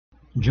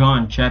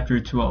John chapter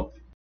 12.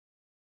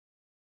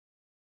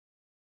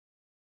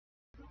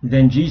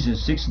 Then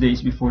Jesus, 6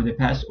 days before the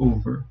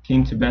Passover,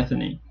 came to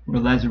Bethany,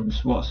 where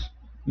Lazarus was,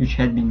 which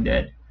had been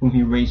dead, whom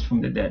he raised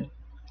from the dead.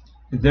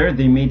 There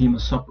they made him a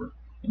supper,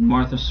 and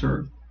Martha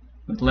served,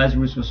 but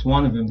Lazarus was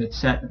one of them that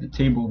sat at the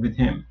table with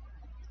him.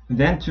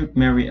 Then took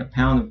Mary a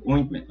pound of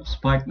ointment of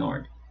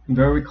spikenard,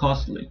 very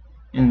costly,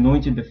 and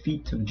anointed the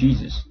feet of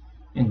Jesus,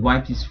 and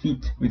wiped his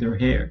feet with her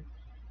hair.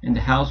 And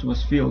the house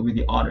was filled with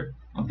the odour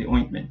of the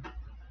ointment.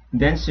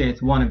 Then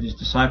saith one of his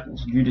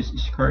disciples, Judas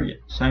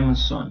Iscariot,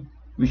 Simon's son,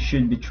 which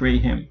should betray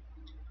him,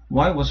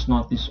 Why was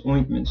not this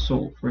ointment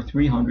sold for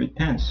 300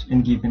 pence,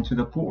 and given to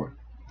the poor?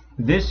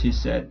 This he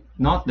said,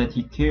 not that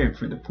he cared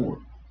for the poor,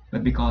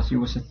 but because he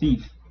was a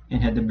thief,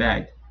 and had the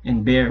bag,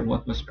 and bare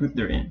what was put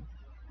therein.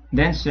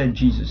 Then said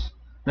Jesus,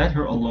 Let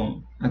her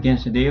alone.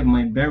 Against the day of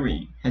my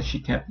burying hath she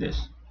kept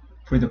this.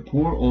 For the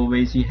poor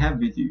always ye have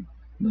with you,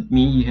 but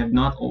me ye have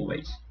not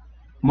always.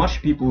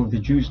 Much people of the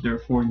Jews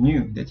therefore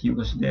knew that he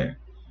was there,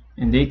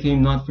 and they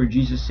came not for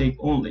Jesus' sake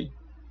only,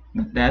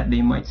 but that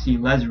they might see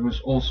Lazarus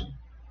also,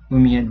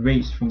 whom he had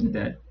raised from the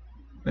dead.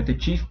 But the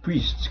chief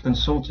priests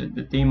consulted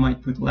that they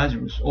might put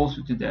Lazarus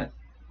also to death,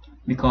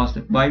 because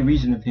that by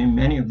reason of him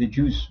many of the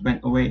Jews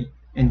went away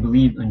and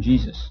believed on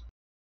Jesus.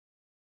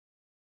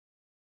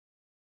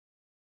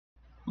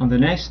 On the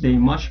next day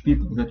much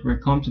people that were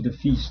come to the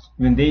feast,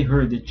 when they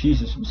heard that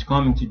Jesus was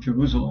coming to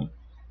Jerusalem,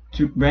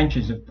 took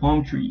branches of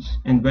palm trees,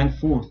 and went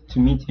forth to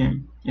meet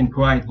him, and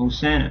cried,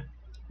 Hosanna!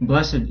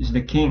 Blessed is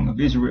the King of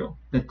Israel,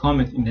 that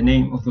cometh in the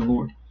name of the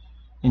Lord.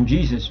 And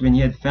Jesus, when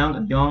he had found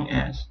a young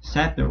ass,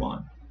 sat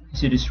thereon,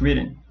 as it is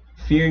written,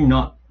 Fear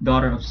not,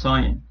 daughter of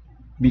Zion.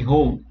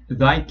 Behold,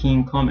 thy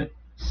King cometh,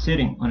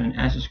 sitting on an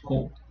ass's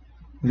colt.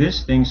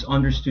 These things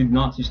understood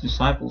not his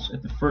disciples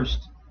at the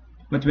first.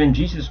 But when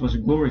Jesus was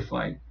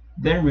glorified,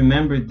 then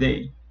remembered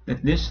they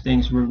that these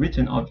things were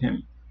written of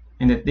him,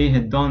 and that they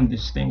had done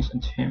these things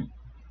unto him.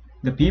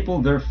 The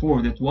people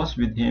therefore that was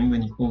with him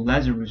when he called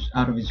Lazarus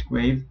out of his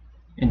grave,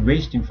 and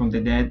raised him from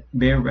the dead,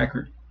 bear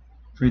record.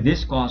 For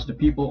this cause the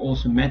people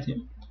also met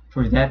him,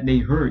 for that they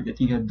heard that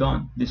he had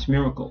done this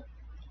miracle.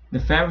 The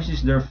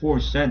Pharisees therefore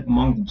said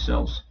among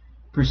themselves,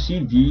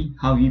 Perceive ye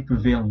how ye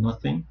prevail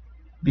nothing?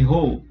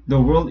 Behold,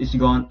 the world is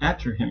gone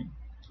after him.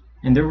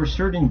 And there were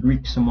certain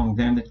Greeks among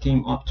them that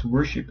came up to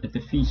worship at the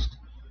feast.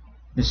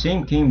 The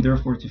same came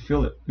therefore to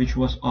Philip, which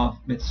was of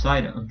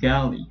Bethsaida of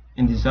Galilee,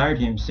 and desired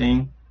him,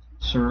 saying,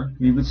 Sir,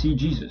 we would see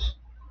Jesus.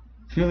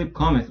 Philip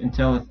cometh and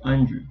telleth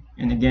Andrew,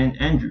 and again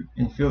Andrew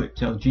and Philip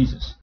tell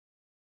Jesus.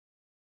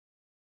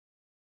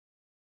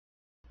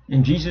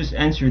 And Jesus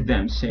answered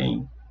them,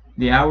 saying,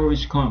 The hour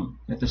is come,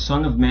 that the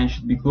Son of Man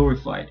should be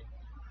glorified.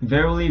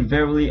 Verily,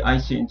 verily, I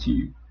say unto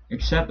you,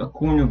 except a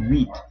corn of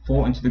wheat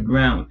fall into the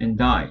ground and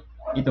die,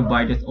 it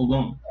abideth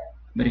alone.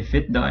 But if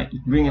it die,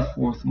 it bringeth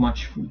forth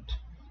much fruit.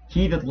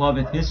 He that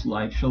loveth his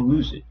life shall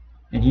lose it,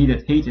 and he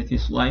that hateth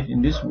his life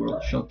in this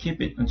world shall keep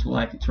it unto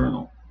life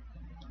eternal.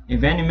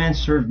 If any man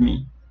serve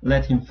me,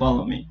 let him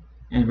follow me,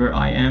 and where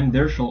I am,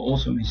 there shall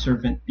also my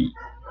servant be.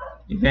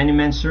 If any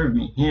man serve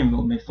me, him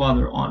will my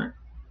Father honor.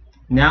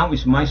 Now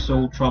is my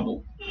soul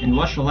troubled, and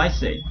what shall I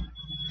say?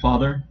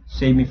 Father,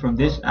 save me from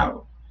this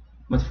hour.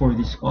 But for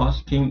this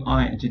cause came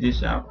I unto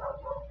this hour.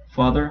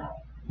 Father,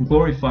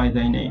 glorify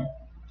thy name.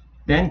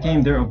 Then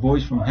came there a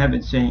voice from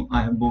heaven, saying,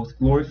 I have both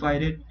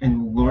glorified it,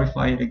 and will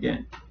glorify it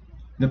again.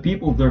 The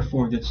people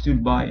therefore that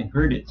stood by and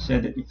heard it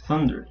said that it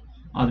thundered.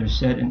 Others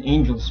said, An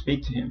angel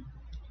spake to him.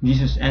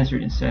 Jesus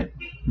answered and said,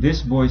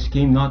 This voice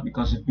came not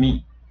because of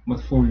me,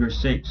 but for your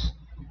sakes.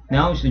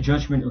 Now is the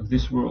judgment of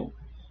this world.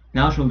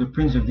 Now shall the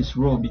prince of this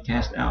world be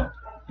cast out.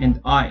 And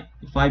I,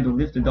 if I be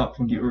lifted up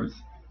from the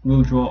earth,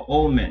 will draw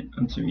all men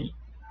unto me.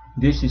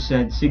 This he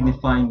said,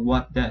 signifying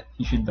what death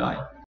he should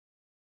die.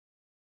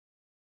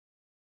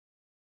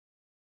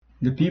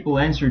 The people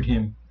answered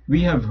him,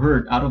 We have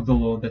heard out of the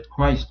law that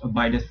Christ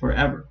abideth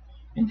forever.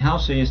 And how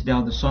sayest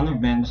thou the Son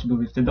of Man must be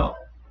lifted up?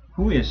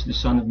 Who is the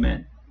Son of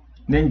Man?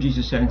 Then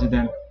Jesus said unto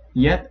them,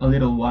 Yet a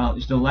little while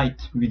is the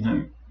light with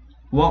you.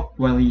 Walk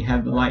while ye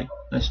have the light,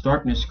 lest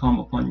darkness come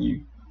upon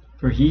you.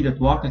 For he that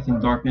walketh in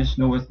darkness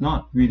knoweth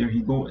not whither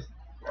he goeth.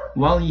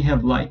 While ye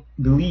have light,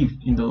 believe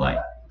in the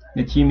light,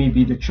 that ye may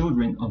be the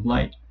children of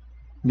light.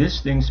 This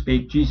thing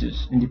spake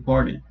Jesus, and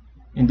departed,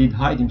 and did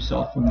hide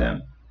himself from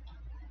them.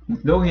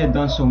 But though he had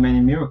done so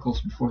many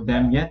miracles before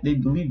them, yet they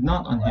believed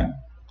not on him,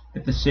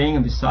 that the saying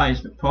of Isaiah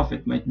the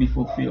prophet might be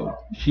fulfilled,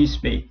 which he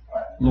spake,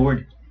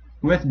 Lord,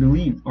 who hath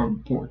believed our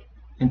report,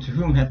 and to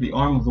whom hath the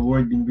arm of the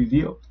Lord been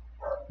revealed?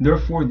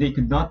 Therefore they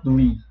could not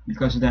believe,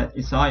 because that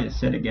Isaiah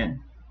said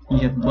again, He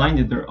hath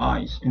blinded their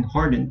eyes, and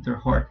hardened their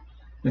heart,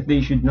 that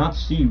they should not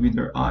see with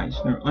their eyes,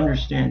 nor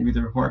understand with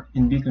their heart,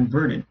 and be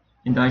converted,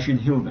 and I should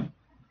heal them.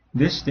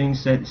 This thing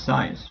said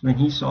Isaiah, when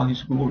he saw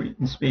his glory,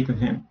 and spake of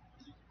him.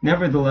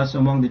 Nevertheless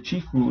among the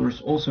chief rulers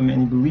also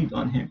many believed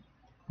on him.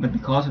 But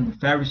because of the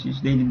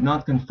Pharisees they did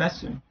not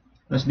confess him,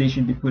 lest they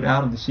should be put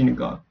out of the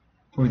synagogue,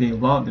 for they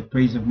loved the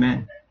praise of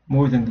men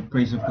more than the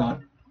praise of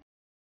God.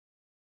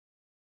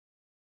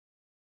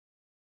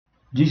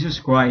 Jesus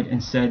cried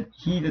and said,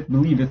 He that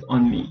believeth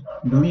on me,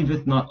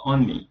 believeth not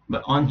on me,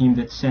 but on him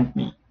that sent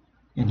me.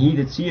 And he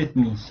that seeth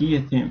me,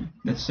 seeth him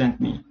that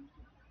sent me.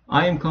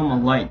 I am come a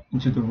light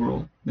into the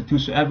world, that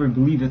whosoever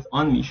believeth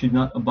on me should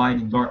not abide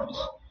in darkness.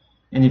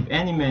 And if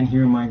any man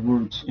hear my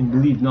words, and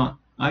believe not,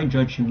 I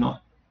judge him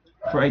not.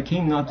 For I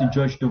came not to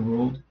judge the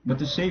world, but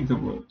to save the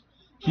world.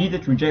 He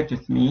that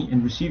rejecteth me,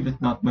 and receiveth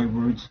not my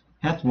words,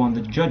 hath one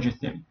that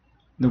judgeth him.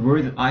 The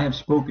word that I have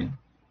spoken,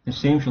 the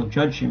same shall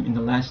judge him in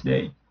the last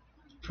day.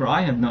 For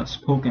I have not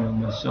spoken of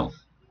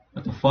myself,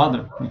 but the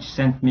Father which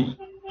sent me.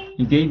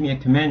 He gave me a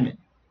commandment,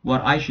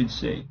 what I should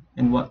say,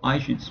 and what I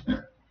should speak.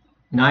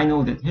 And I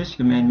know that his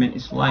commandment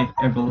is life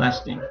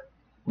everlasting.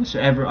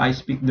 Whatsoever I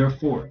speak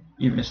therefore,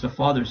 even as the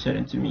Father said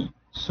unto me,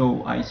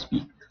 so I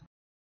speak.